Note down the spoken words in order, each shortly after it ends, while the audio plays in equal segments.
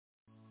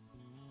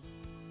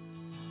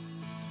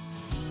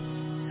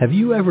Have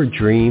you ever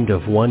dreamed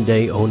of one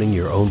day owning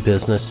your own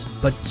business,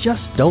 but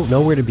just don't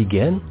know where to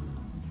begin?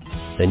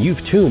 Then you've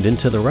tuned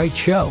into the right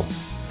show.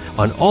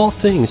 On All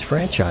Things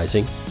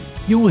Franchising,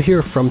 you will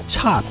hear from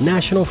top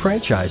national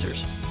franchisors,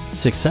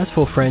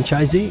 successful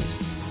franchisees,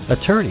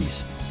 attorneys,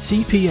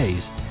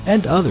 CPAs,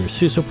 and others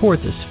who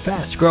support this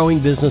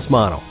fast-growing business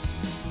model.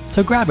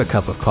 So grab a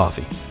cup of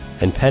coffee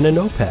and pen and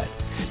notepad,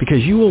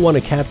 because you will want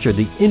to capture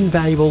the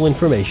invaluable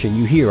information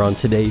you hear on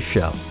today's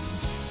show.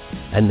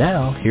 And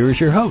now, here is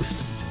your host,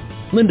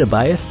 Linda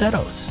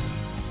Ballesteros.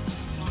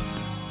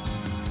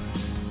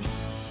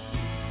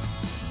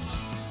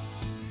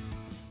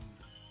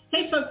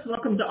 Hey folks,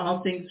 welcome to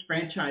All Things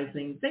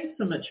Franchising. Thanks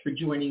so much for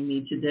joining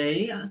me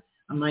today.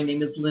 My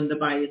name is Linda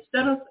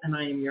Ballesteros, and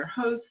I am your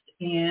host.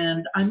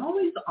 And I'm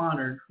always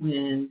honored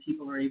when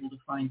people are able to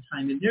find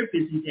time in their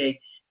busy day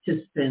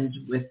to spend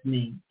with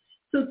me.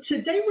 So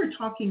today we're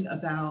talking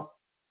about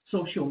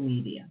social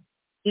media,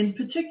 in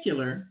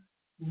particular,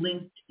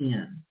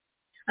 LinkedIn.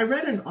 I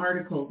read an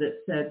article that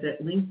said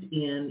that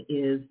LinkedIn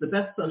is the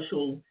best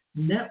social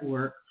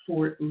network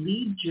for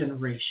lead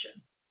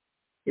generation.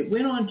 It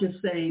went on to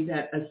say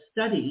that a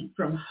study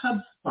from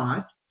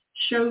HubSpot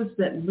shows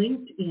that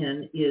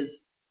LinkedIn is,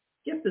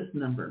 get this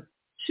number,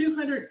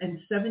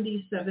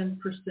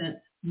 277%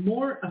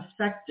 more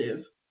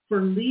effective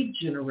for lead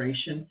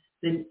generation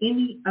than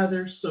any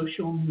other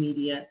social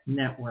media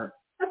network.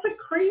 That's a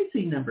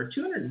crazy number,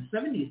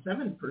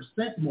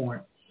 277%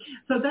 more.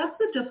 So that's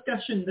the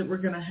discussion that we're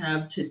going to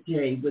have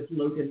today with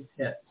Logan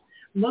Pitts.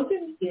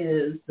 Logan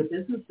is the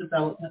business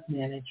development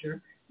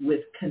manager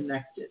with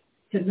Connected.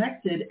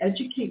 Connected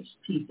educates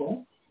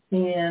people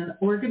and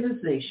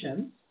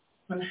organizations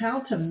on how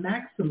to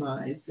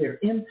maximize their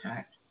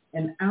impact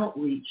and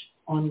outreach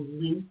on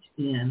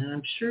LinkedIn. And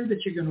I'm sure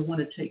that you're going to want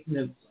to take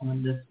notes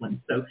on this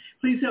one. So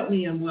please help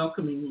me in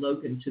welcoming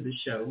Logan to the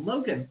show.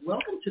 Logan,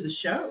 welcome to the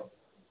show.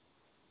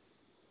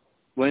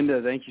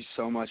 Linda, thank you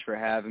so much for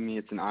having me.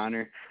 It's an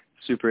honor.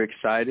 Super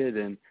excited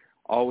and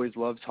always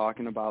love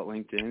talking about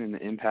LinkedIn and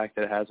the impact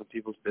that it has on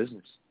people's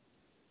business.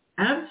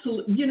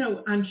 Absolutely. You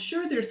know, I'm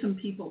sure there's some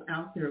people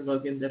out there,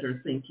 Logan, that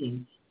are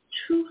thinking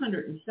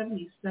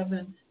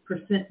 277%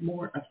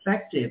 more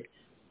effective.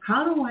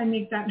 How do I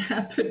make that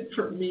happen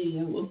for me?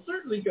 And we'll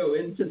certainly go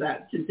into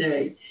that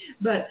today.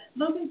 But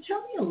Logan,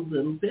 tell me a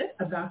little bit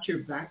about your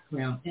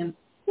background and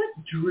what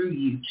drew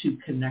you to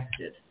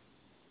Connected.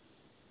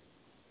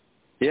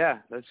 Yeah,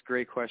 that's a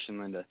great question,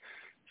 Linda.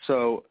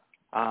 So,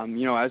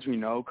 as we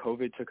know,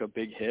 COVID took a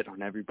big hit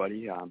on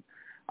everybody.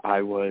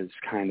 I was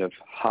kind of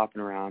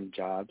hopping around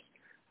jobs,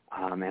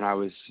 and I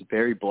was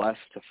very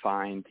blessed to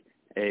find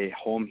a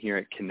home here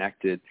at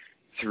Connected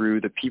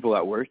through the people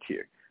that worked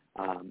here.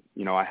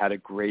 I had a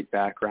great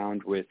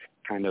background with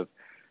kind of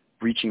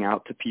reaching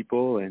out to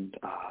people and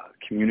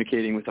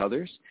communicating with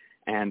others.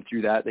 And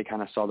through that, they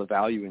kind of saw the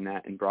value in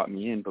that and brought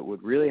me in. But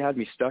what really had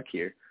me stuck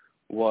here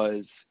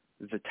was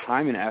the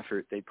time and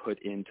effort they put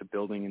into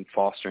building and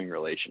fostering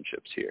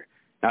relationships here,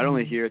 not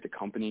only here at the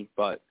company,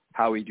 but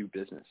how we do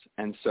business.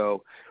 And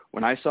so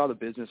when I saw the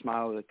business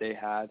model that they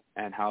had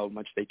and how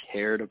much they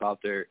cared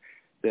about the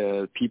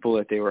people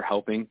that they were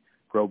helping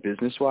grow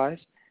business-wise,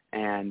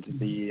 and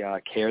the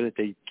care that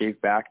they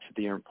gave back to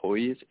their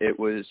employees, it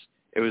was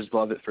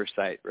love at first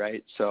sight,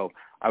 right? So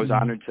I was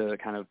honored to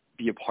kind of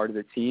be a part of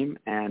the team,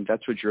 and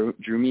that's what drew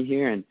me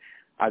here, and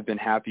I've been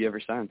happy ever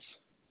since.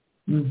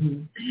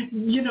 Mm-hmm.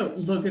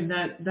 Logan,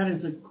 that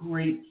is a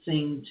great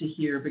thing to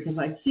hear, because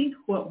I think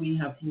what we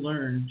have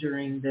learned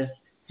during this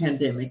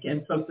pandemic,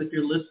 and folks, if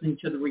you're listening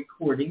to the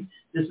recording,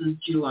 this is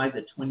July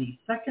the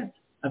 22nd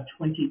of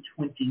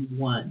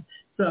 2021.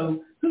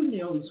 So who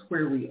knows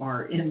where we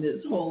are in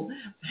this whole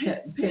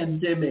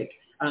pandemic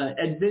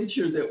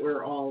adventure that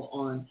we're all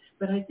on.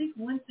 But I think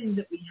one thing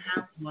that we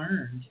have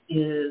learned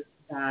is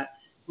that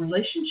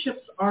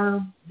relationships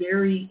are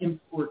very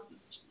important.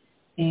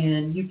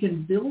 And you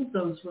can build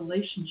those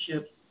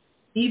relationships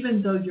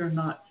even though you're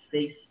not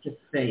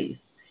face-to-face.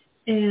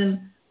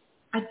 And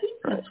I think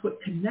that's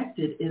what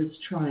Connected is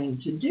trying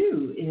to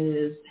do,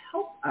 is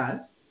help us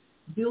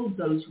build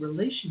those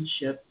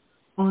relationships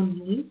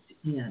on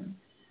LinkedIn.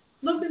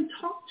 Logan,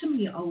 talk to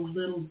me a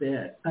little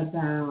bit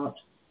about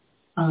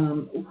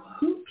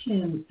who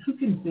can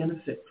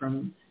benefit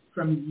from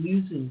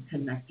using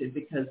Connected,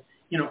 because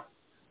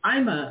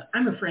I'm a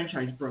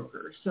franchise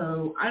broker,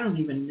 so I don't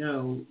even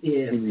know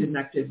if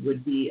Connected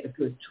would be a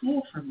good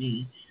tool for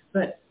me.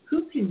 But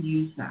who can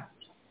use that?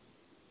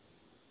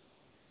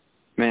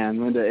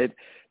 Man, Linda,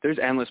 there's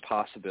endless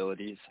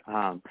possibilities.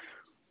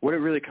 What it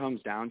really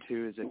comes down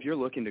to is if you're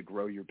looking to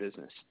grow your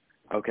business,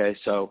 okay,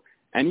 so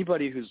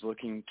anybody who's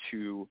looking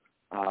to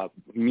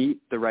meet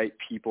the right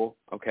people,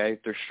 okay,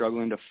 if they're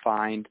struggling to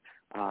find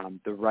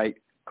the right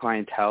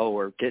clientele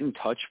or get in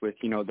touch with,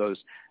 those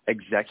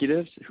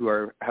executives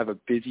who have a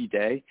busy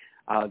day,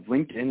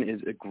 LinkedIn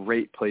is a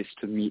great place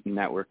to meet and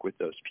network with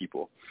those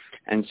people.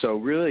 And so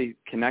really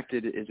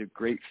Connected is a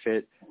great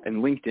fit, and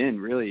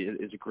LinkedIn really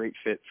is a great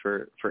fit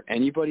for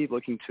anybody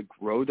looking to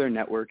grow their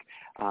network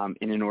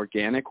in an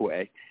organic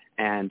way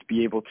and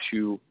be able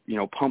to,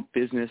 pump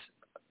business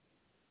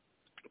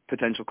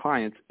potential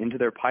clients into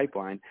their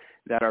pipeline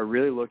that are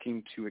really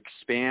looking to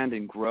expand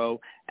and grow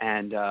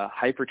and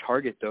hyper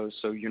target those.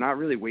 So you're not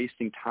really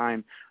wasting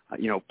time,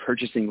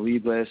 purchasing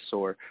lead lists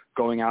or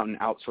going out and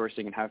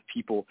outsourcing and have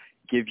people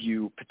give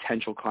you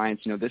potential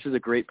clients. This is a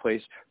great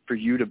place for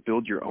you to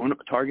build your own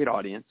target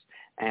audience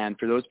and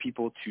for those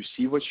people to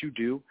see what you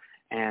do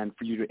and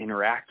for you to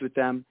interact with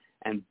them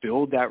and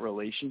build that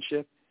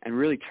relationship and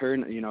really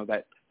turn,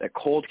 that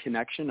cold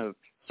connection of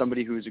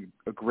somebody who is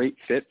a great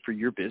fit for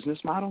your business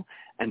model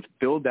and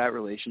build that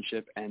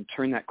relationship and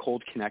turn that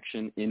cold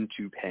connection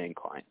into paying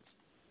clients.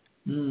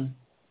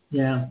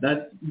 Yeah,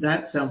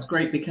 that sounds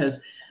great because,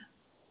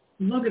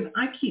 Logan,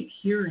 I keep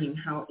hearing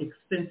how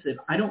expensive,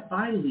 I don't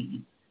buy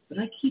leads, but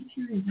I keep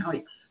hearing how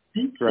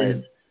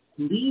expensive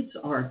leads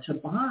are to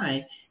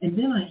buy. And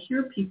then I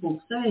hear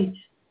people say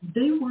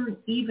they weren't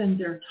even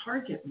their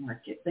target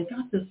market. They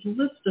got this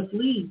list of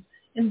leads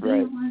and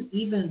they weren't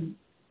even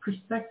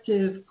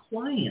prospective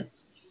clients.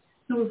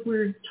 So if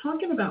we're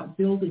talking about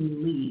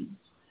building leads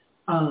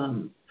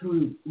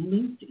through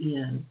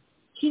LinkedIn,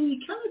 can you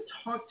kind of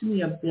talk to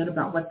me a bit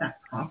about what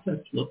that process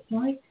looks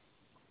like?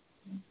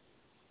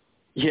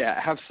 Yeah,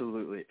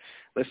 absolutely.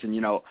 Listen,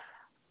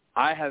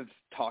 I have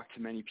talked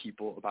to many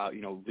people about,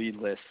 lead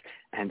lists,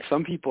 and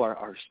some people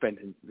are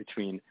spending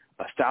between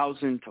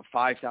 $1,000 to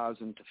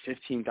 $5,000 to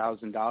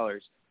 $15,000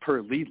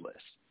 per lead list.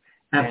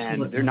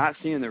 Absolutely. And they're not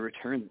seeing the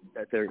return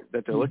that they're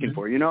looking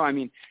for.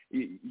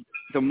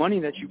 The money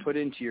that you put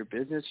into your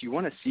business, you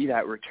want to see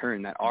that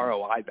return, that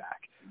ROI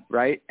back,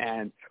 right?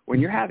 And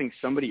when you're having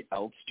somebody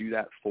else do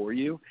that for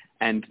you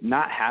and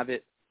not have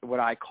it,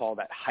 what I call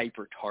that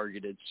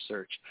hyper-targeted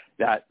search,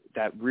 that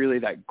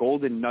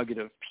golden nugget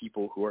of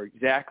people who are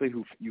exactly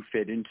who you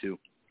fit into,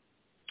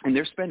 and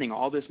they're spending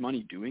all this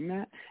money doing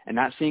that and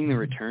not seeing the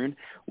return,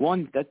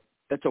 one,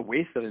 that's a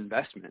waste of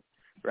investment,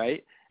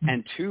 right?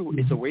 And two,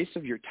 it's a waste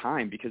of your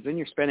time because then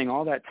you're spending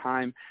all that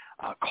time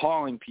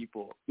calling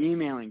people,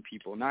 emailing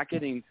people, not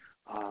getting,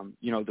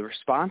 the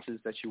responses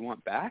that you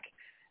want back.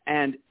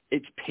 And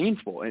it's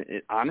painful.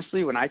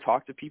 Honestly, when I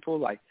talk to people,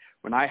 like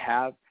when I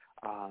have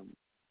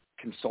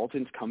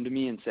consultants come to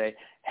me and say,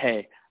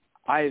 hey,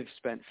 I've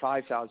spent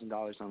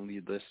 $5,000 on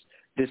lead lists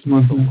this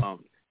month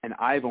alone, and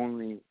I've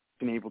only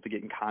been able to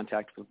get in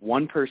contact with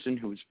one person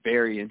who's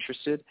very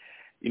interested,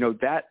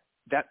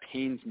 that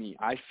pains me.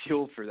 I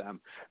feel for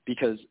them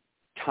because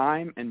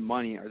time and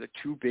money are the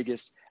two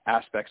biggest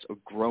aspects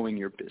of growing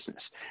your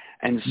business.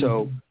 And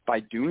so by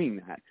doing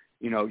that,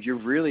 you're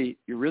really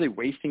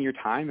wasting your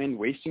time and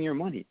wasting your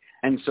money.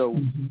 And so,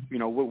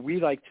 what we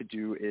like to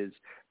do is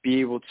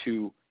be able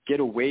to get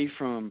away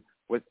from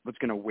what's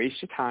going to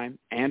waste your time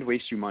and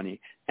waste your money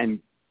and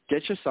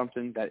get you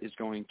something that is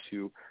going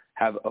to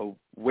have a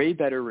way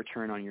better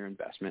return on your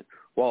investment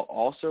while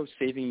also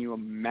saving you a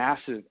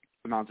massive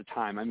amounts of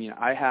time. I mean,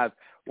 I have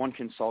one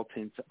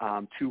consultant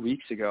 2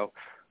 weeks ago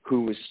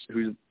who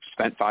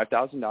spent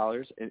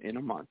 $5,000 in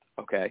a month,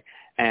 okay?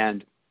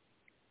 And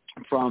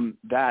from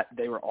that,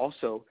 they were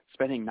also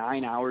spending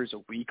 9 hours a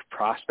week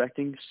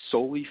prospecting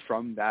solely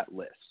from that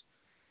list.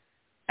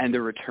 And the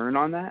return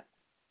on that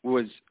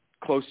was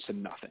close to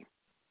nothing,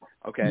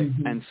 okay?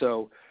 And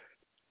so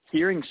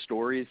hearing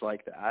stories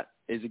like that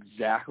is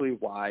exactly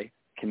why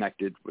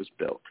Connected was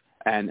built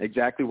and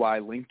exactly why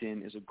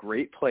LinkedIn is a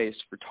great place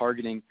for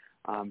targeting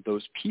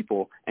those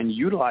people and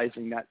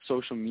utilizing that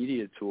social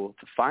media tool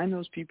to find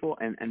those people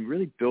and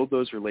really build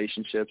those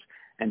relationships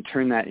and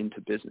turn that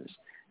into business.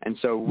 And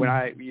so when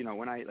I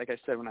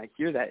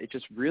hear that, it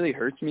just really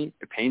hurts me.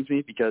 It pains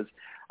me because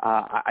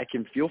I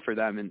can feel for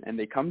them and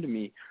they come to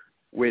me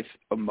with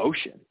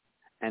emotion.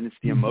 And it's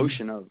the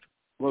emotion of,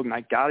 Logan,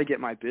 I got to get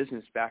my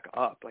business back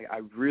up. Like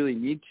I really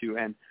need to.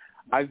 And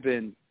I've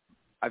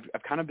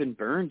kind of been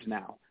burned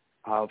now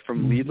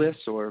from lead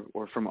lists or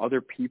from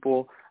other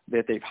people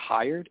that they've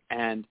hired,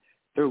 and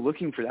they're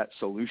looking for that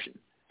solution.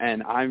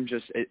 And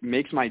it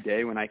makes my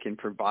day when I can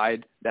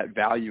provide that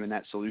value and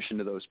that solution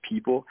to those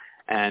people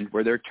and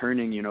where they're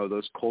turning,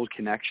 those cold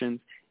connections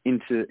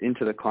into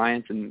the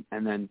clients. And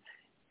then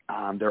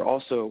they're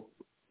also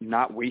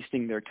not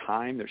wasting their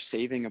time. They're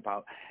saving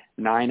about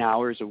 9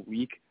 hours a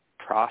week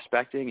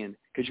prospecting. And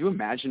could you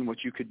imagine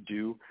what you could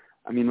do?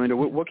 I mean, Linda,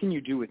 what can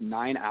you do with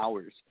 9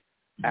 hours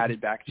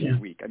added back to your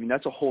week? I mean,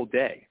 that's a whole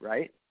day,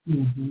 right?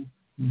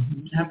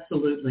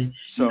 Absolutely.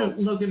 So,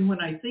 Logan,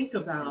 when I think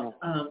about,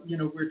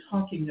 we're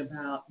talking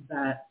about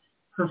that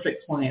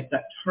perfect client,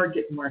 that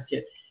target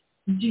market,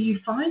 do you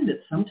find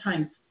that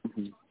sometimes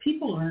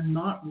people are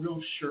not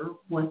real sure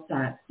what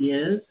that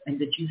is and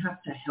that you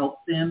have to help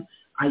them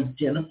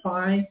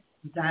identify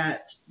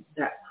that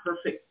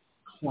perfect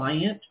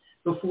client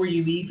before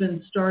you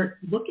even start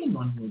looking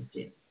on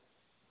LinkedIn?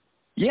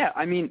 Yeah,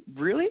 I mean,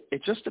 really,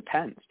 it just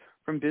depends.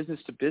 from business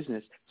to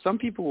business, some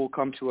people will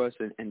come to us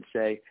and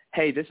say,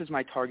 hey, this is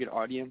my target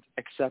audience,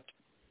 except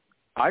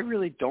I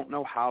really don't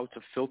know how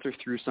to filter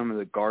through some of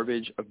the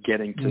garbage of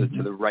getting to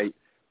the right,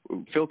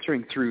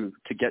 filtering through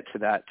to get to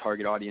that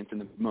target audience in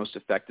the most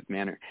effective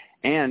manner.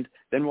 And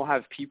then we'll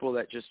have people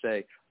that just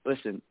say,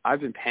 listen,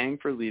 I've been paying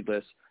for lead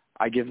lists.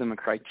 I give them a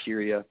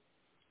criteria.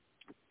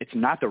 It's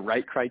not the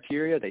right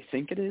criteria. They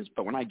think it is,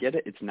 but when I get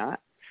it, it's not.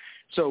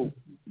 So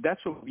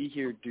that's what we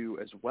here do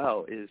as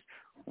well, is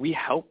we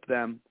help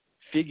them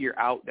figure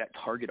out that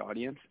target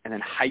audience and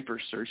then hyper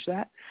search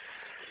that.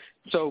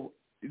 So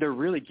they're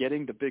really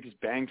getting the biggest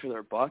bang for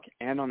their buck,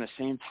 and on the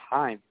same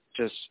time,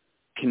 just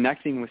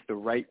connecting with the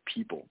right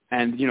people.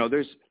 And,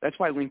 that's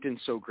why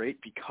LinkedIn's so great,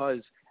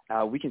 because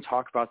we can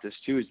talk about this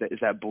too, is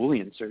that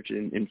Boolean search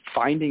and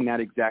finding that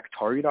exact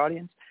target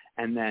audience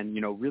and then,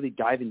 really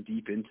diving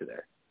deep into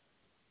there.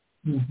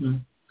 Mm-hmm.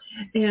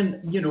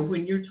 And,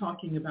 when you're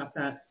talking about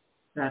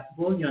that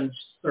Boolean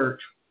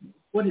search,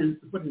 what does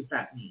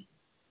that mean?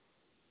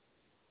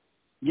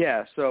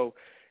 Yeah, so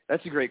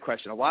that's a great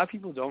question. A lot of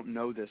people don't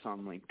know this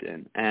on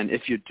LinkedIn. And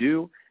if you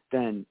do,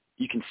 then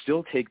you can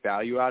still take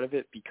value out of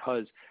it,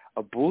 because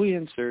a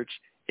Boolean search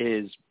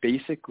is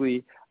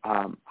basically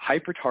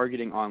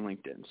hyper-targeting on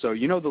LinkedIn. So the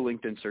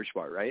LinkedIn search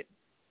bar, right?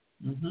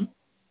 Mm-hmm.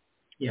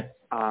 Yeah.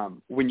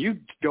 When you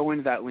go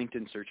into that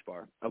LinkedIn search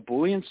bar, a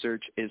Boolean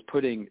search is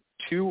putting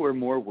 2 or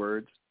more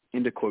words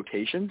into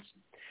quotations,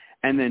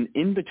 and then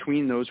in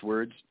between those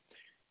words,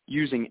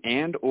 using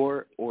and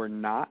or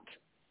not,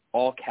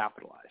 all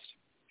capitalized.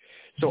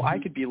 So I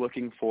could be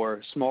looking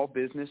for small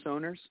business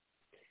owners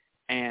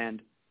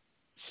and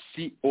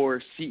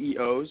or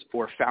CEOs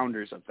or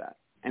founders of that.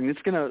 And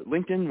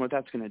LinkedIn, what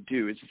that's going to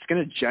do is it's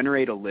going to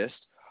generate a list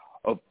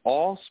of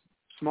all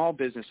small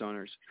business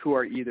owners who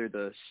are either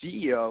the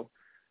CEO,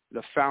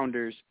 the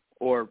founders,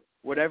 or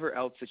whatever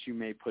else that you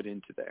may put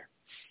into there.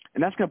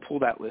 And that's going to pull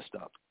that list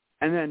up.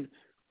 And then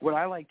what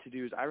I like to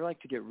do is I like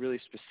to get really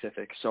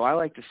specific. So I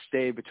like to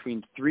stay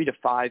between 3 to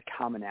 5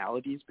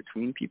 commonalities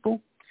between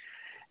people.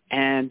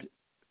 And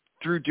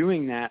through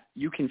doing that,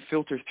 you can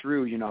filter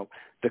through,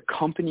 the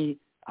company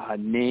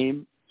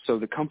name, so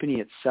the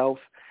company itself,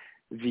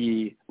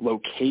 the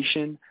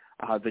location,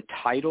 the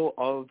title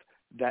of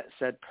that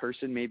said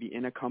person maybe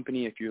in a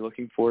company if you're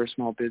looking for a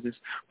small business.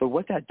 But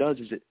what that does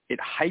is it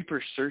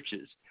hyper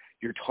searches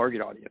your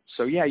target audience.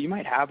 So yeah, you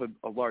might have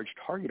a large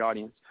target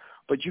audience,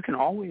 but you can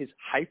always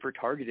hyper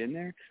target in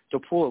there to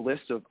pull a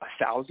list of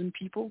 1,000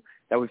 people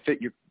that would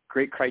fit your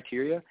great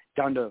criteria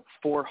down to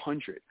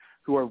 400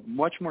 who are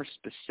much more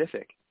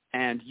specific,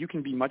 and you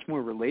can be much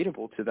more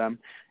relatable to them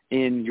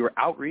in your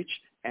outreach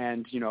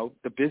and,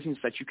 the business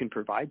that you can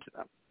provide to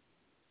them.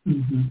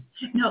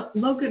 Mm-hmm. Now,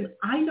 Logan,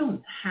 I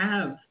don't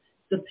have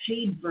the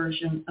paid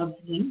version of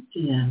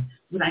LinkedIn.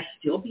 Would I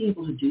still be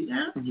able to do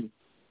that? Mm-hmm.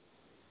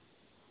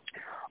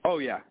 Oh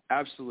yeah,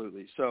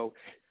 absolutely. So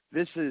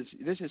this is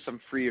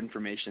some free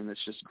information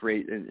that's just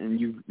great, and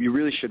you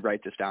really should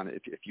write this down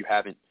if you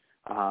haven't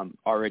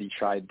already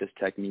tried this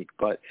technique.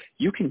 But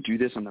you can do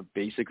this on the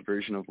basic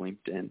version of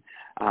LinkedIn.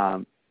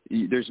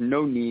 There's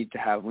no need to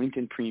have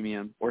LinkedIn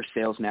Premium or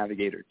Sales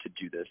Navigator to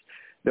do this.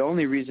 The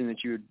only reason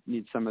that you would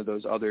need some of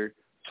those other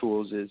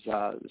tools is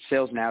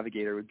Sales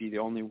Navigator would be the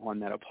only one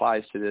that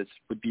applies to this,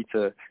 would be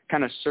to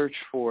kind of search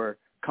for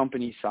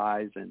company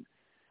size and,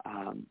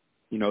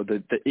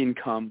 the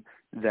income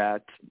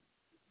that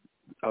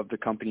of the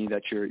company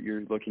that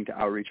you're looking to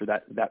outreach, or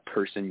that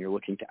person you're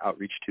looking to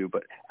outreach to.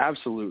 But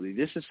absolutely,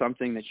 this is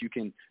something that you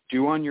can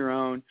do on your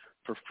own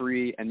for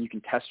free, and you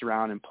can test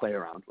around and play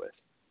around with.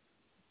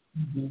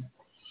 Mm-hmm.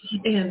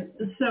 And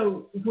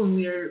so when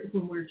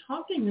we're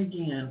talking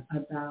again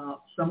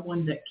about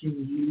someone that can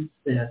use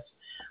this,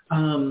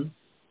 I'm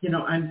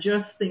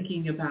just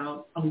thinking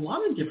about a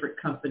lot of different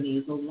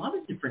companies, a lot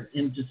of different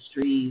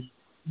industries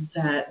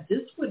that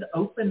this would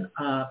open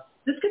up.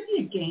 This could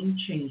be a game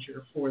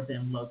changer for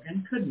them,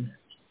 Logan, couldn't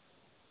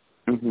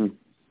it? Mm-hmm.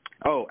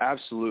 Oh,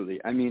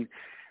 absolutely. I mean,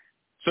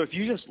 so if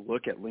you just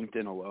look at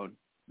LinkedIn alone,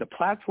 the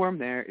platform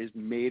there is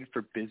made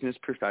for business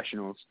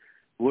professionals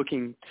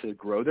looking to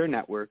grow their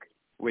network,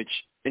 which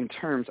in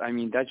terms,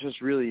 that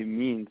just really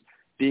means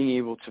being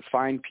able to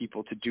find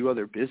people to do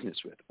other business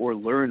with or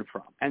learn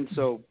from. And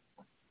so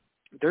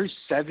there's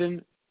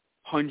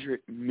 700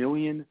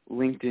 million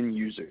LinkedIn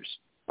users,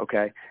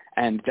 okay?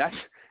 And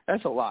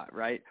that's a lot,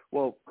 right?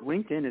 Well,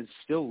 LinkedIn is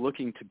still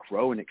looking to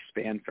grow and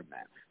expand from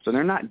that. So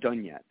they're not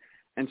done yet.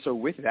 And so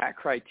with that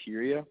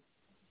criteria,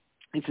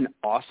 it's an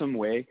awesome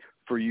way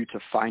for you to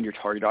find your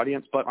target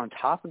audience. But on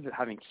top of it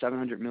having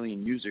 700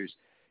 million users,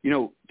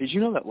 did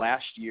you know that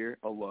last year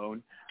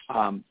alone,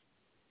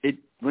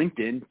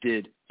 LinkedIn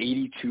did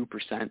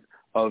 82%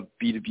 of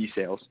B2B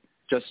sales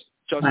just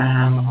on the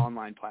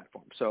online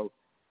platform. So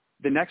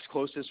the next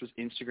closest was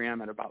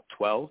Instagram at about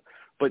 12.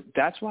 But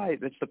that's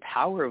the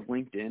power of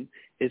LinkedIn,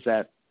 is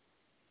that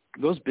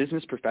those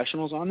business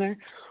professionals on there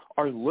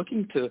are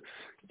looking to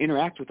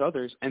interact with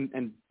others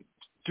and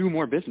do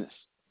more business.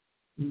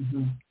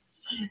 Mm-hmm.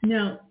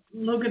 Now,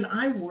 Logan,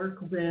 I work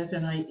with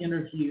and I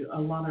interview a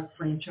lot of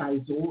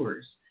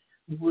franchisors.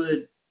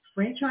 would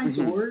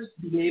franchisors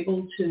be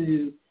able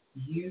to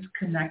use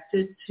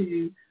Connected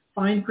to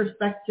find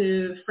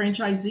prospective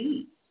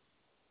franchisees?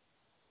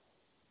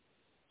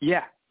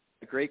 Yeah,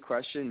 great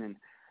question, and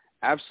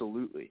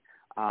absolutely.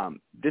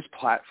 This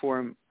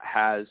platform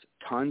has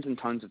tons and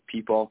tons of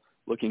people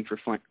looking to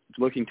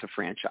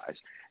franchise,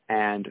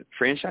 and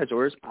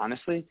franchisors,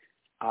 honestly,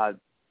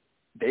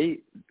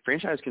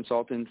 franchise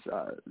consultants,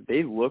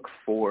 they live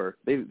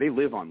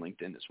on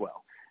LinkedIn as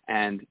well,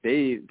 and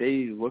they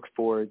look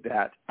for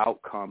that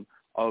outcome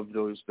of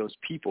those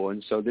people.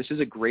 And so this is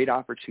a great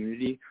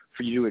opportunity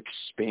for you to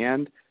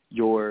expand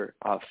your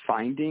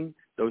finding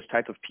those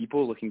type of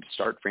people looking to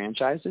start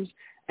franchises,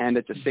 and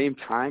at the same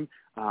time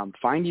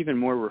find even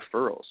more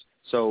referrals.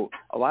 So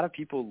a lot of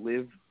people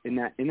live in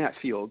that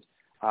field.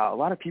 A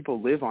lot of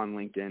people live on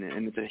LinkedIn,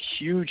 and it's a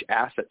huge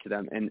asset to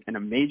them and a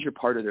major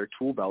part of their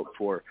tool belt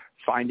for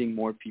finding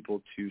more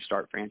people to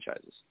start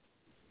franchises.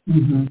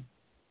 Mm-hmm.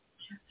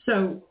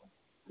 So,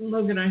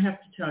 Logan, I have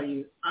to tell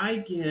you, I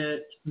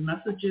get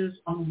messages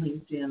on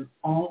LinkedIn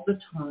all the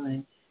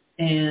time,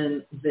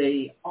 and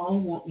they all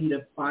want me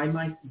to buy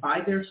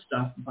their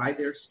stuff.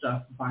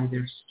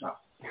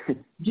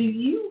 Do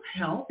you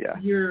help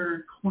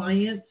your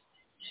clients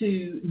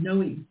to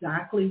know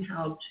exactly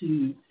how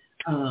to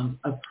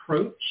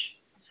approach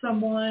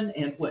someone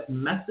and what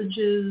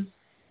messages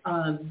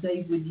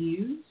they would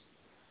use?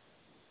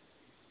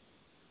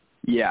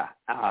 Yeah.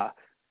 I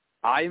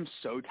am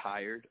so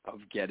tired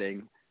of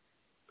getting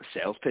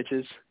sales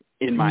pitches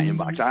in my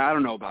inbox. I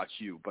don't know about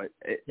you, but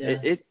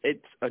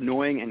it's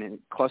annoying, and it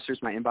clusters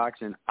my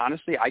inbox. And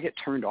honestly, I get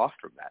turned off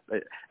from that.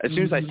 As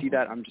soon as I see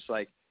that, I'm just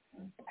like,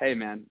 hey,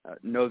 man,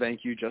 no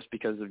thank you, just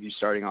because of you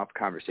starting off a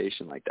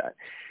conversation like that.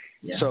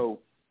 Yeah. So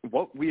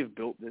what we have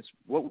built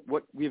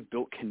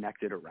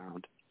Connected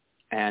around,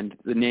 and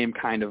the name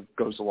kind of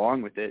goes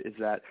along with it, is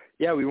that,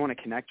 we want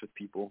to connect with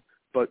people,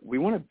 but we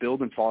want to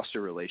build and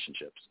foster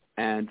relationships.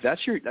 And that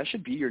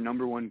should be your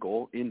number one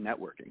goal in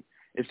networking,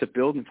 is to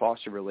build and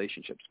foster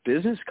relationships.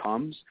 Business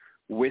comes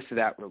with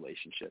that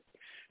relationship.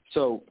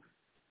 So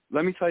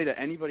let me tell you, to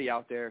anybody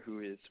out there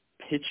who is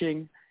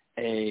pitching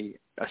a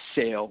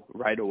sale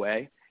right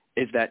away,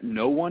 is that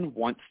no one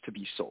wants to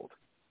be sold.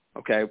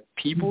 Okay?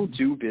 People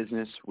do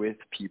business with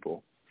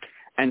people.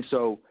 And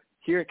so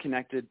here at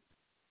Connected,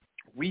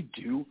 we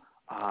do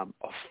a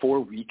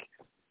 4-week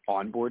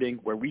onboarding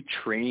where we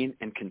train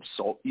and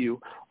consult you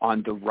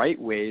on the right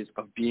ways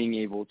of being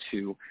able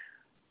to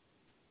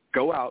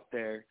go out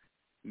there,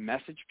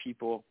 message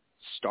people,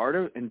 start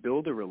and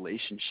build a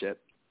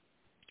relationship.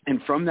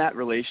 And from that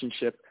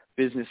relationship,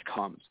 business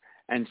comes.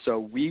 And so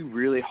we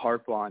really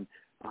harp on,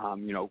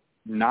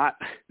 not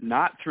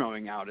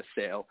throwing out a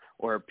sale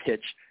or a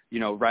pitch,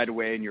 right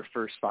away in your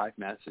first 4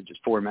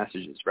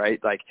 messages, right?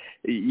 Like,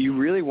 you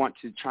really want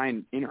to try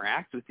and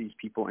interact with these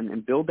people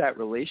and build that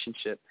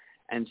relationship.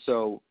 And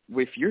so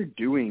if you're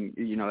doing,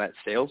 that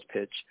sales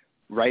pitch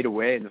right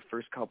away in the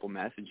first couple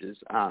messages,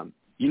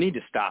 you need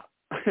to stop.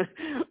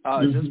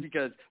 Just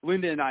because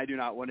Linda and I do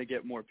not want to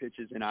get more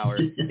pitches in our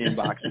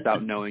inbox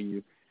without knowing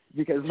you.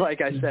 Because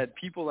like I said,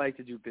 people like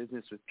to do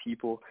business with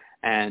people,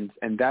 and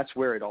that's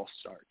where it all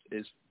starts,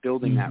 is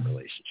building that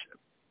relationship.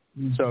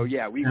 So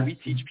we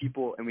teach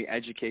people and we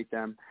educate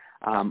them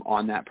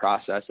on that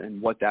process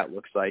and what that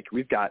looks like.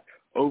 We've got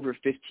over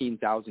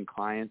 15,000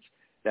 clients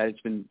that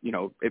it's been,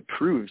 it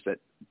proves that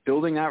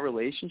building that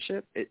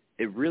relationship, it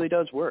really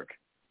does work.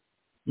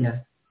 Yeah,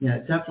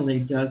 it definitely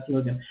does,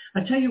 Logan.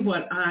 I tell you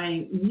what,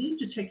 I need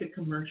to take a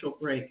commercial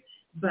break,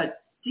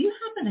 but do you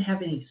happen to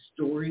have any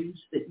stories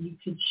that you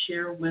could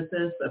share with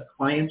us of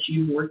clients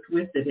you worked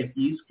with that have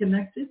used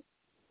Connected?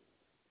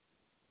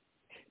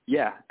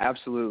 Yeah,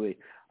 absolutely.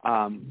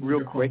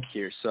 Real quick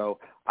here. So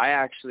I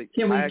actually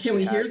can we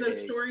hear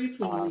those stories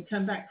when we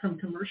come back from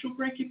commercial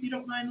break, if you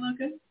don't mind,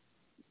 Logan?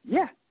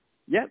 Yeah.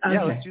 Okay.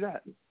 Yeah, let's do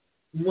that.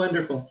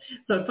 Wonderful.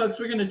 So, folks,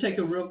 we're going to take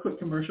a real quick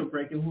commercial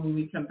break, and when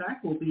we come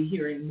back, we'll be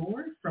hearing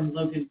more from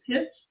Logan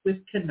Pitts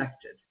with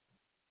Connected.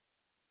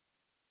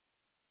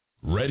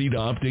 Ready to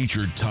update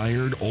your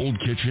tired old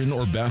kitchen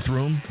or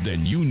bathroom?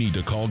 Then you need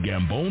to call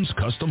Gambone's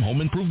Custom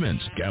Home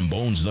Improvements.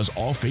 Gambone's does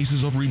all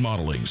phases of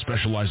remodeling,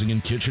 specializing in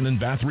kitchen and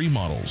bath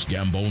remodels.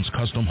 Gambone's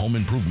Custom Home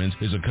Improvements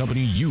is a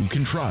company you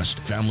can trust.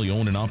 Family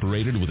owned and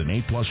operated with an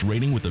A+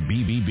 rating with the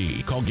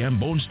BBB. Call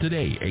Gambone's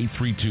today,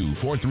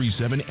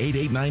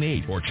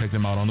 832-437-8898, or check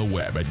them out on the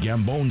web at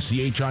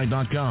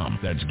GamboneCHI.com.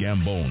 That's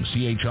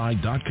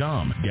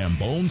GamboneCHI.com.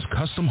 Gambone's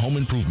Custom Home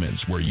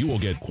Improvements, where you will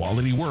get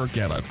quality work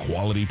at a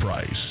quality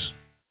price.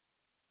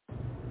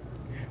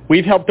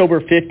 We've helped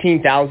over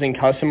 15,000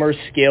 customers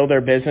scale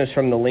their business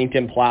from the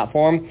LinkedIn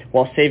platform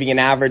while saving an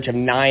average of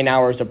 9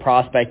 hours of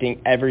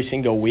prospecting every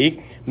single week.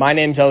 My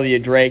name's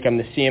Elliot Drake. I'm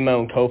the CMO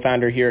and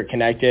co-founder here at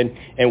Connected,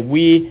 and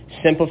we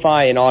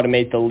simplify and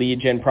automate the lead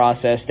gen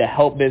process to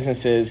help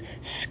businesses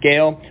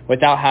scale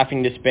without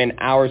having to spend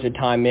hours of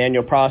time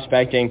manual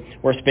prospecting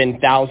or spend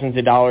thousands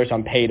of dollars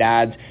on paid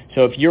ads.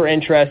 So if you're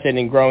interested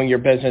in growing your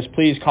business,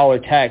 please call or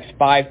text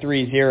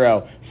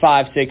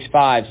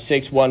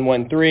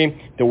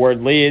 530-565-6113, the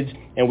word leads,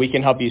 and we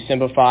can help you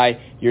simplify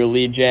your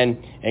lead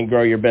gen and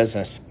grow your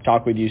business.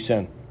 Talk with you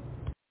soon.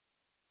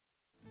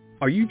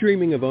 Are you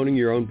dreaming of owning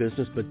your own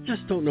business but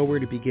just don't know where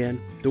to begin?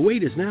 The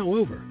wait is now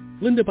over.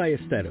 Linda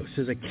Ballesteros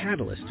is a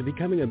catalyst to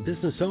becoming a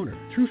business owner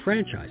through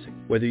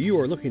franchising. Whether you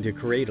are looking to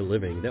create a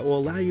living that will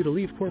allow you to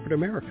leave corporate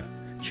America,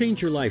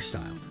 change your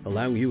lifestyle,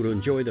 allowing you to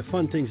enjoy the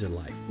fun things in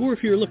life, or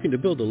if you're looking to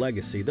build a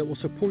legacy that will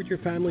support your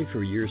family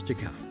for years to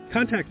come,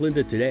 contact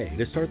Linda today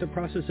to start the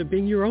process of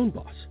being your own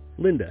boss.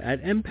 Linda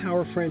at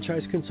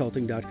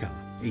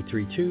empowerfranchiseconsulting.com,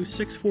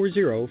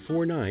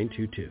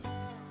 832-640-4922.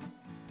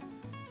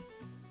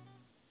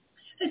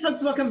 Hey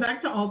folks, welcome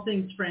back to All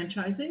Things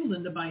Franchising.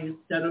 Linda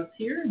Ballesteros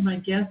here, and my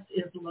guest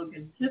is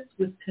Logan Pitts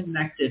with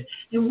Connected.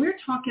 And we're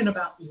talking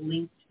about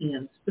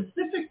LinkedIn.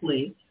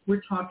 Specifically,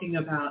 we're talking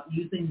about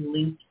using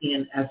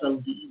LinkedIn as a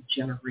lead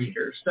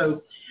generator.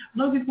 So,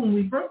 Logan, when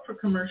we broke for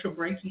commercial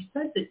break, you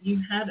said that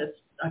you had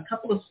a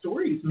couple of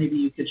stories maybe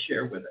you could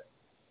share with us.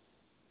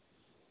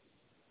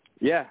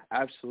 Yeah,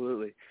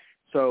 absolutely.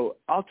 So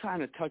I'll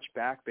kind of touch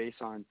back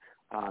based on,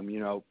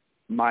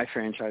 my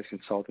franchise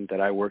consultant that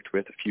I worked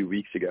with a few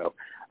weeks ago.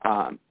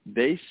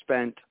 They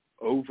spent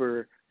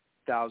over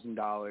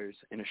 $1,000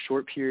 in a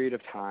short period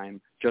of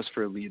time just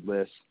for a lead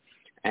list,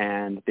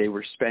 and they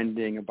were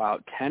spending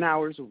about 10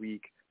 hours a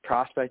week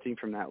prospecting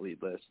from that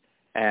lead list,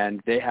 and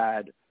they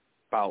had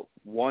about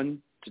 1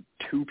 to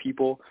 2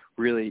 people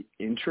really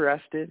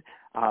interested,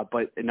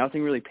 but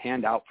nothing really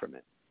panned out from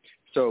it.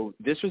 So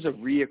this was a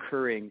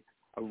reoccurring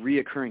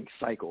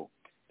cycle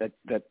that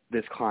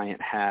this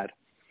client had.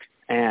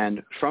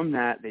 And from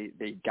that,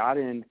 they got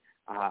in.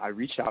 I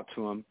reached out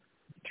to them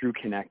through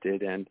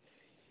Connected, and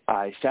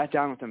I sat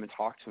down with them and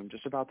talked to them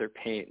just about their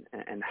pain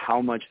and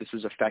how much this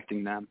was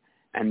affecting them,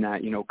 and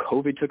that,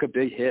 COVID took a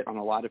big hit on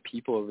a lot of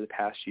people over the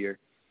past year,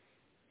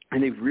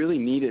 and they really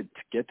needed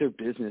to get their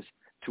business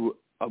to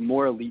a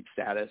more elite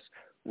status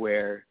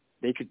where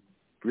they could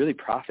really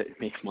profit and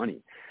make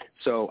money.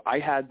 So I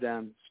had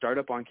them start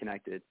up on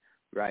Connected,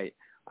 right?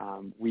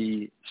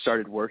 We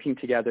started working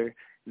together.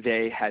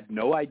 They had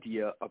no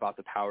idea about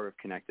the power of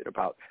Connected,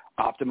 about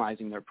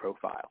optimizing their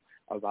profile,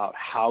 about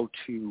how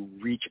to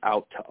reach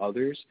out to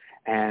others.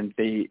 And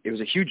it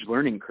was a huge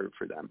learning curve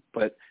for them.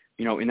 But,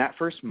 in that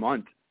first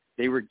month,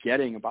 they were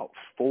getting about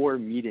 4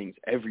 meetings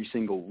every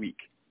single week.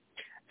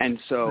 And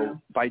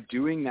so by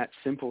doing that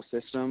simple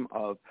system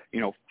of,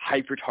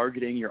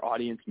 hyper-targeting your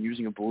audience and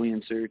using a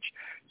Boolean search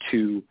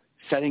to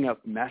setting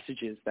up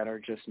messages that are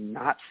just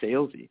not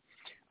salesy,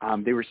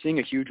 they were seeing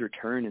a huge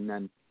return. And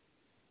then,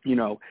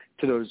 to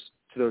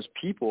those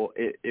people,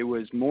 it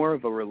was more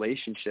of a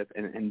relationship,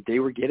 and they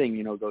were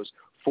getting, those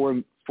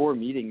four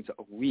meetings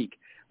a week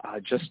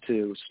just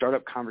to start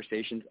up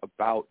conversations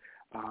about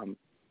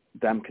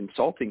them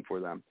consulting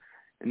for them.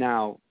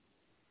 Now,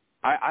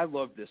 I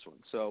love this one.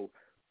 So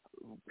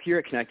here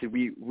at Connected,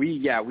 we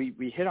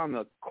hit on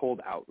the cold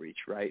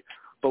outreach, right?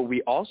 But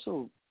we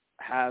also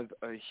have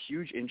a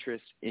huge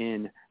interest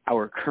in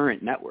our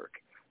current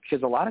network,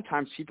 because a lot of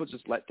times people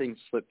just let things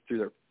slip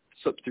through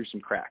some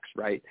cracks,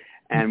 right?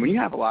 And when you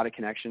have a lot of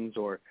connections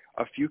or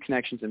a few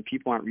connections and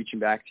people aren't reaching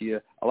back to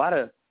you, a lot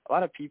of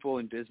people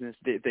in business,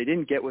 they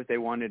didn't get what they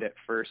wanted at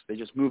first. They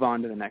just move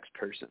on to the next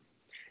person.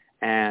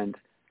 And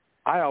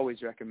I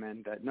always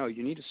recommend that, no,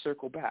 you need to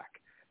circle back.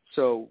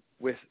 So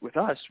with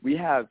us, we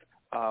have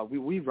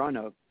we run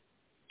a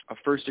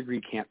first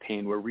degree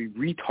campaign where we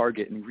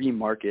retarget and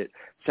remarket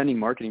sending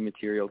marketing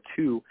material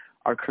to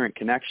our current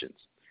connections.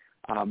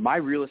 My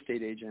real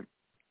estate agent,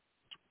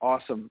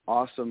 awesome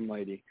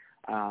lady,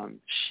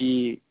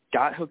 she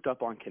got hooked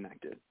up on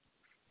Connected,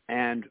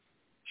 and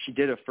she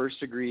did a first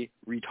degree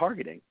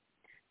retargeting.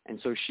 And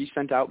so she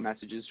sent out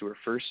messages to her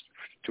first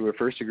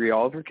degree,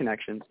 all of her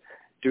connections,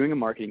 doing a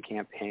marketing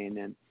campaign.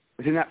 And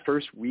within that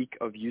first week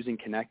of using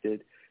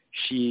Connected,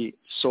 she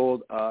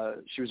sold,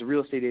 she was a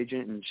real estate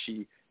agent, and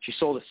she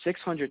sold a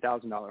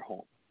 $600,000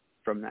 home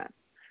from that.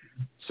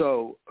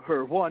 So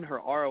her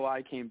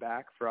ROI came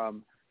back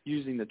from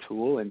using the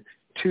tool, and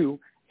 2,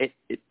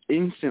 it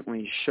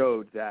instantly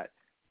showed that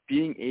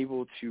being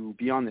able to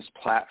be on this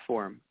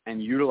platform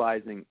and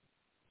utilizing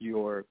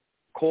your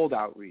cold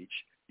outreach,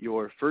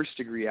 your first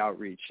degree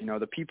outreach,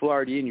 the people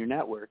already in your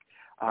network,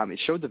 it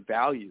showed the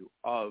value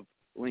of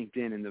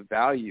LinkedIn and the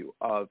value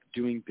of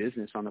doing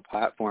business on the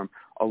platform,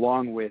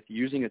 along with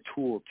using a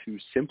tool to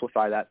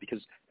simplify that,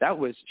 because that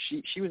was,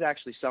 she was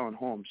actually selling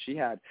homes.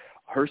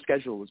 Her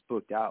schedule was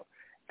booked out,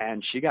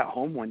 and she got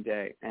home one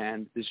day,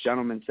 and this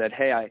gentleman said,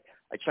 "Hey, I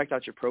checked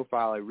out your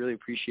profile. I really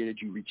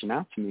appreciated you reaching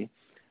out to me.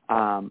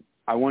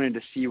 I wanted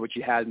to see what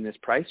you had in this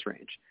price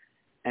range."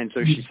 And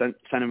so she sent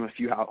him a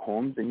few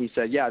homes, and he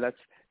said, "Yeah, that's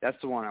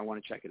the one. I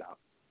want to check it out."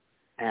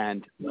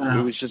 And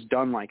It was just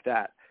done like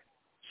that.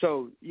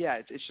 So,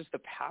 yeah, it's just the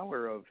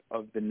power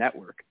of the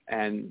network.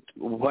 And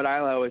what I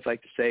always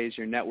like to say is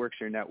your network's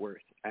your net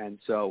worth. And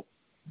so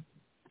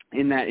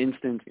in that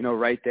instance,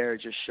 right there,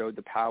 it just showed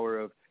the power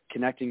of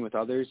connecting with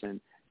others and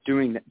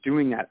doing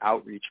that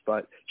outreach.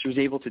 But she was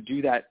able to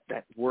do that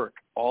work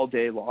all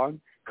day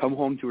long, come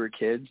home to her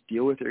kids,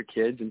 deal with her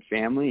kids and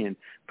family, and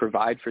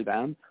provide for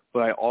them,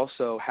 by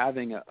also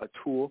having a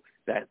tool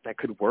that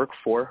could work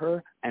for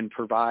her and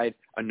provide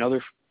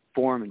another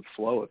form and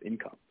flow of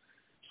income.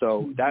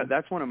 So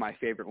that's one of my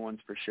favorite ones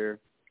for sure.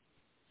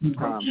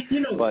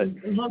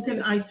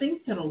 Logan, I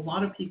think that a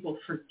lot of people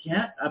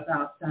forget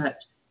about that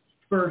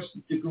first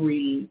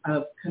degree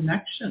of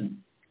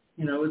connection.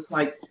 It's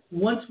like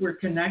once we're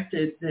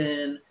connected,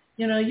 then,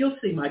 you'll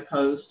see my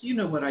post, you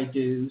know what I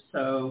do.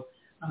 So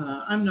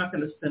I'm not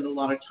going to spend a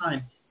lot of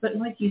time. But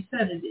like you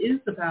said, it is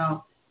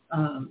about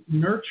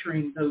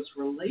nurturing those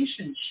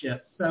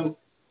relationships. So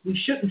we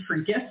shouldn't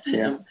forget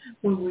them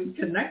when we've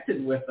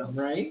connected with them,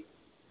 right?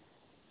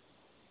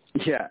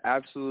 Yeah,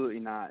 absolutely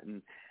not.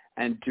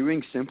 And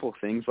doing simple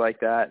things like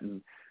that.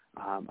 And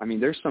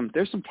there's some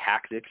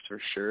tactics for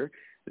sure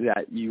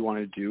that you want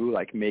to do,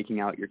 like making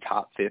out your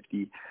top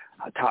 50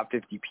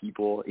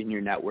 people in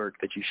your network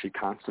that you should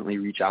constantly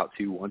reach out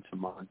to once a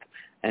month.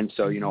 And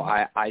so,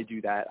 I do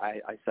that.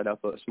 I set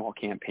up a small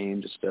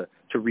campaign just to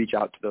reach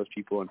out to those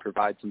people and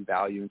provide some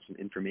value and some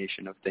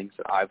information of things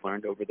that I've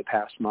learned over the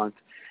past month.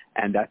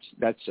 And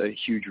that's a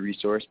huge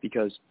resource,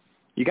 because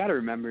you got to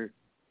remember,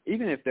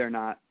 even if they're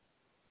not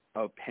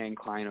a paying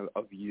client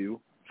of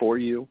you, for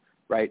you,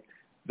 right?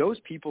 Those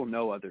people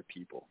know other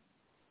people.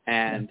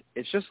 And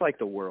it's just like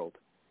the world.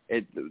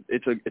 It's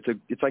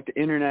like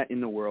the internet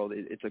in the world.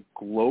 It's a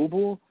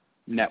global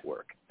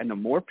network. And the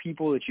more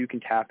people that you can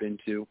tap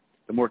into,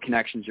 the more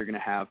connections you're going to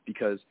have,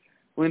 because,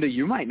 Linda,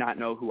 you might not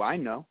know who I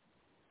know.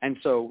 And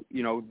so,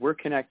 we're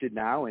connected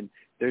now, and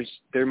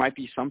there might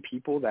be some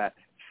people that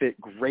fit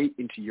great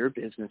into your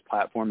business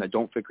platform that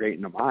don't fit great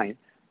into mine.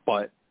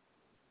 But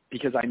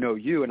because I know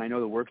you and I know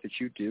the work that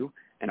you do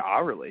and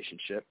our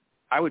relationship,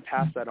 I would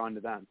pass that on to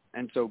them.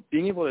 And so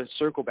being able to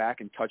circle back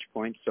and touch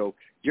points, so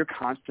you're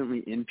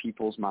constantly in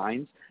people's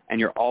minds and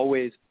you're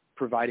always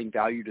providing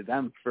value to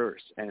them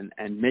first and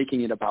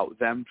making it about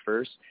them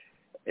first.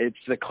 It's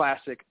the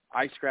classic,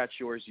 I scratch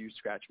yours, you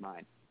scratch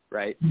mine,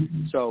 right?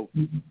 So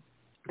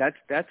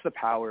that's the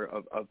power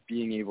of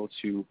being able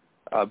to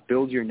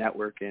build your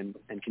network and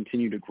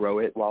continue to grow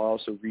it while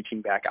also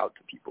reaching back out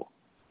to people.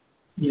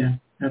 Yeah,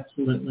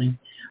 absolutely.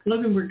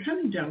 Logan, we're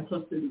coming down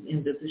close to the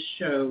end of the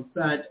show,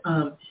 but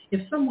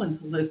if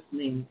someone's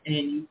listening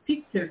and you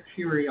pique their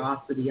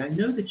curiosity, I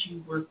know that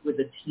you work with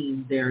a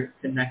team there at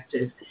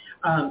Connected.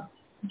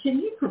 Can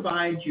you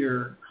provide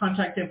your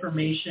contact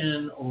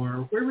information,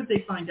 or where would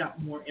they find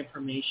out more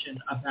information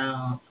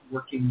about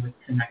working with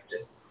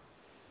Connected?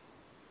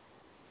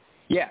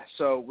 Yeah,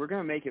 so we're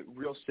going to make it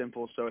real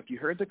simple. So if you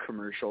heard the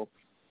commercial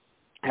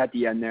at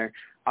the end there,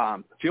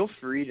 feel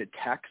free to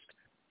text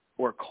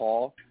or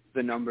call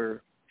the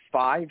number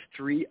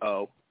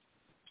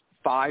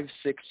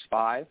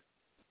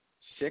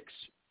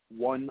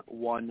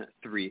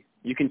 530-565-6113.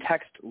 You can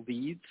text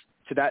leads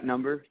to that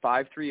number,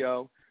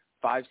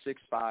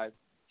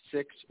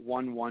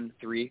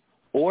 530-565-6113,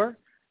 or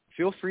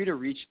feel free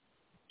to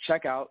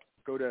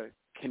go to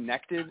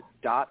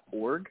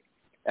connected.org.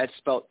 That's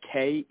spelled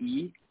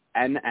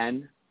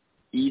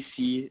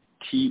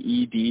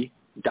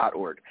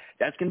KENNECTED.org.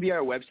 That's going to be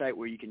our website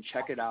where you can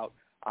check it out.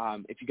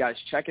 If you guys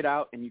check it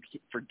out and you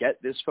forget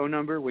this phone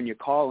number, when you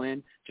call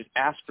in, just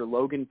ask for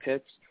Logan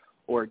Pitts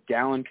or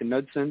Dallin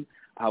Knudsen.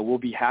 We'll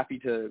be happy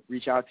to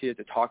reach out to you,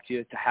 to talk to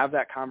you, to have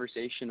that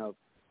conversation of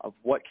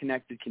what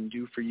Connected can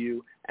do for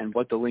you and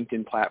what the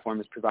LinkedIn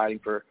platform is providing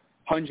for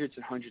hundreds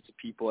and hundreds of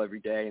people every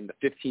day, and the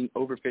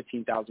over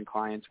 15,000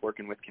 clients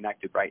working with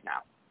Connected right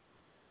now.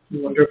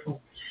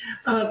 Wonderful.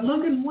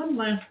 Logan, one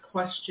last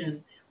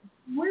question.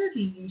 Where do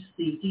you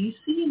see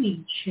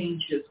any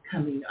changes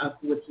coming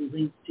up with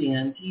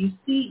LinkedIn? Do you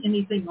see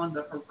anything on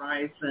the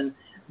horizon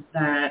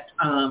that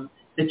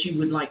you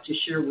would like to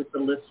share with the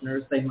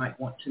listeners they might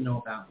want to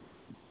know about?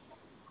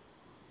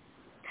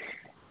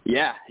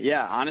 Yeah.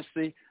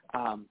 Honestly,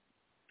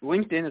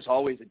 LinkedIn is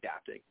always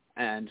adapting,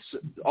 and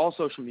all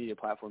social media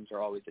platforms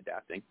are always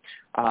adapting.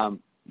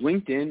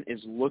 LinkedIn is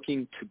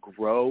looking to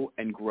grow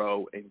and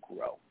grow and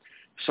grow.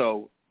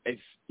 So if,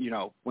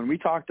 when we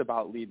talked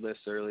about lead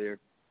lists earlier,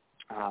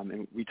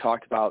 and we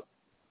talked about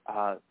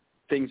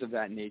things of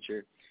that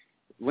nature,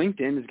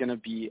 LinkedIn is going to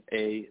be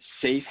a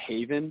safe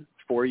haven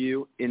for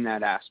you in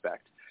that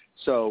aspect.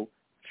 So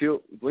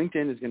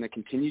LinkedIn is going to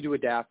continue to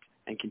adapt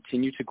and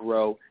continue to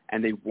grow,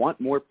 and they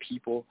want more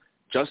people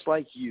just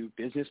like you,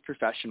 business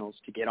professionals,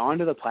 to get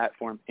onto the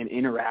platform and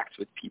interact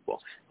with people.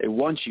 They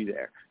want you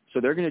there. So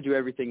they're going to do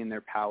everything in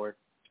their power.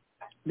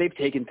 They've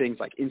taken things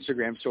like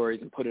Instagram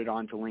stories and put it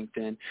onto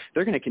LinkedIn.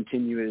 They're going to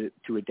continue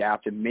to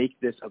adapt and make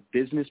this a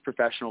business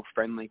professional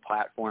friendly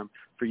platform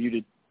for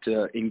you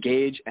to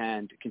engage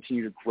and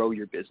continue to grow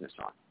your business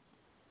on.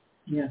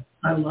 Yeah,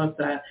 I love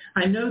that.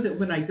 I know that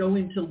when I go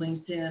into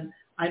LinkedIn,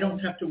 I don't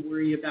have to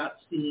worry about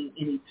seeing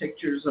any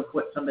pictures of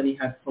what somebody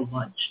had for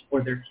lunch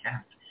or their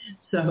cat.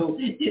 So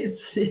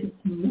it's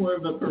more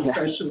of a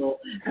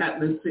professional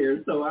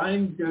atmosphere. So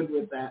I'm good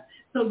with that.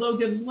 So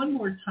Logan, one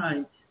more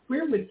time,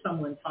 where would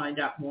someone find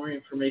out more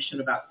information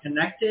about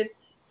Connected,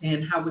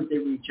 and how would they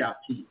reach out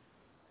to you?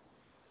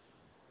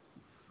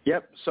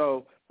 Yep.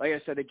 So like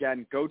I said,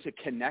 again, go to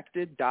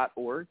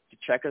connected.org to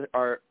check us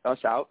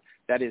out.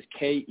 That is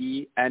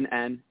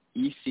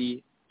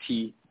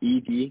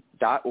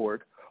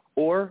KENNECTED.org,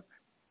 or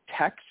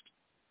text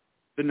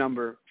the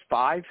number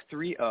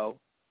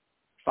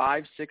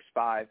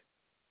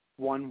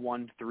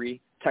 530-565-113.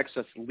 Text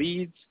us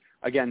leads.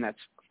 Again, that's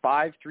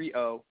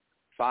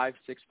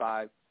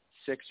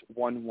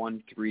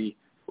 530-565-6113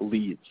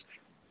 leads.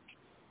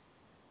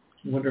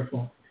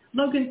 Wonderful.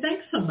 Logan,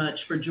 thanks so much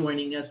for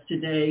joining us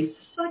today.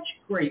 Such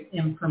great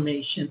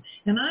information.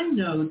 And I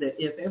know that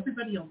if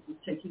everybody else was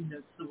taking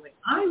notes the way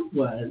I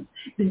was,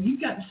 then you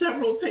got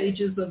several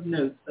pages of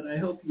notes, but I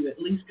hope you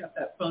at least got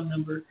that phone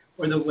number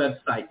or the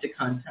website to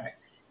contact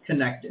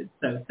Connected.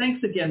 So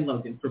thanks again,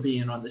 Logan, for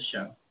being on the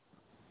show.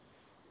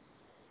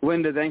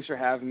 Linda, thanks for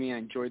having me. I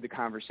enjoyed the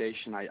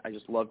conversation. I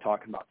just love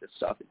talking about this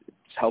stuff. It's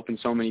helping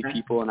so many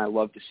people, and I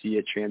love to see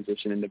it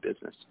transition into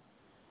business.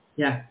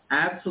 Yeah,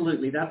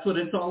 absolutely. That's what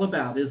it's all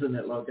about, isn't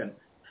it, Logan?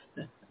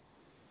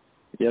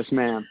 Yes,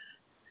 ma'am.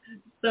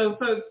 So,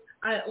 folks,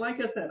 like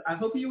I said, I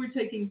hope you were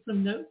taking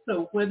some notes.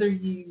 So whether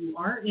you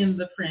are in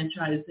the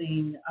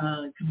franchising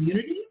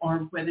community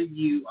or whether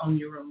you own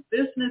your own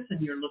business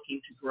and you're looking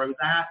to grow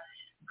that,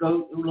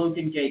 go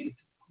Logan Gates.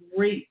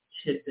 Great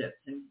tidbits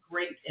and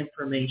great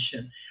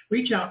information.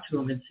 Reach out to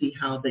them and see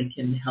how they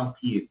can help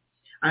you.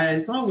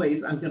 As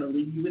always, I'm going to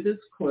leave you with this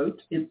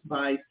quote. It's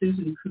by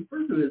Susan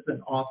Cooper, who is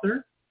an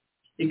author.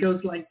 It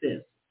goes like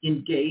this: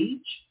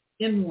 engage,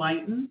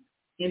 enlighten,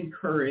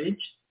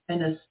 encourage,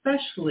 and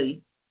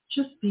especially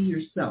just be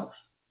yourself.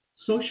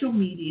 Social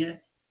media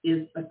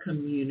is a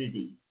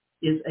community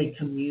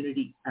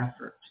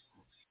effort.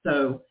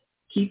 So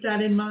keep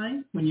that in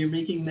mind when you're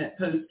making that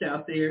post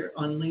out there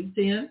on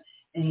LinkedIn,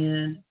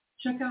 and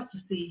check out to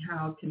see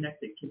how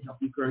Connected can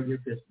help you grow your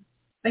business.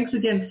 Thanks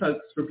again,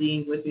 folks, for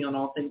being with me on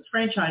All Things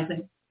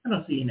Franchising, and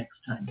I'll see you next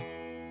time.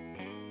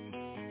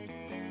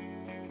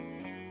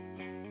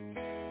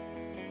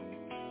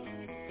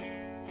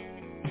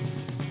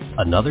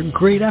 Another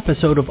great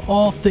episode of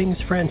All Things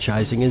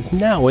Franchising is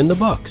now in the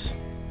books.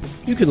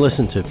 You can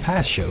listen to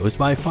past shows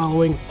by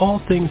following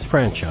All Things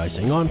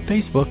Franchising on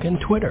Facebook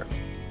and Twitter.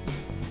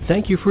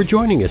 Thank you for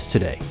joining us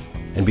today,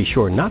 and be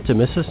sure not to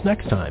miss us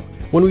next time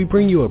when we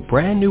bring you a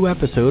brand new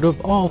episode of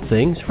All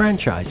Things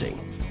Franchising.